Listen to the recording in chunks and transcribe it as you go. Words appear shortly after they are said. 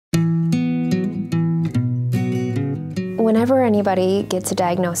Whenever anybody gets a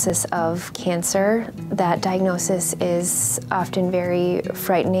diagnosis of cancer, that diagnosis is often very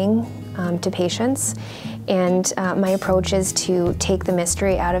frightening to patients. And my approach is to take the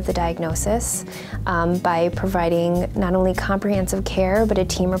mystery out of the diagnosis by providing not only comprehensive care, but a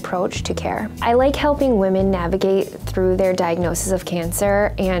team approach to care. I like helping women navigate through their diagnosis of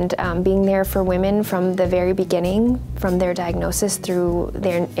cancer and being there for women from the very beginning, from their diagnosis through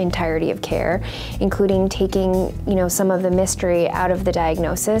their entirety of care, including taking some of the mystery out of the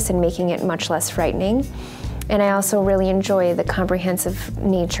diagnosis and making it much less frightening. And I also really enjoy the comprehensive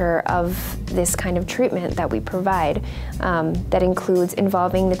nature of this kind of treatment that we provide that includes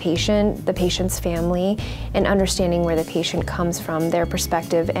involving the patient's family, and understanding where the patient comes from, their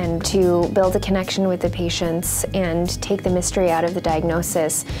perspective, and to build a connection with the patients and take the mystery out of the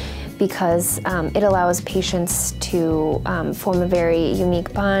diagnosis, because it allows patients to form a very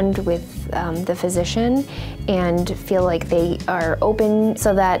unique bond with the physician and feel like they are open,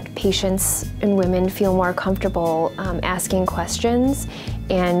 so that patients and women feel more comfortable asking questions.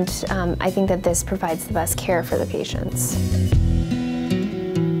 And I think that this provides the best care for the patients.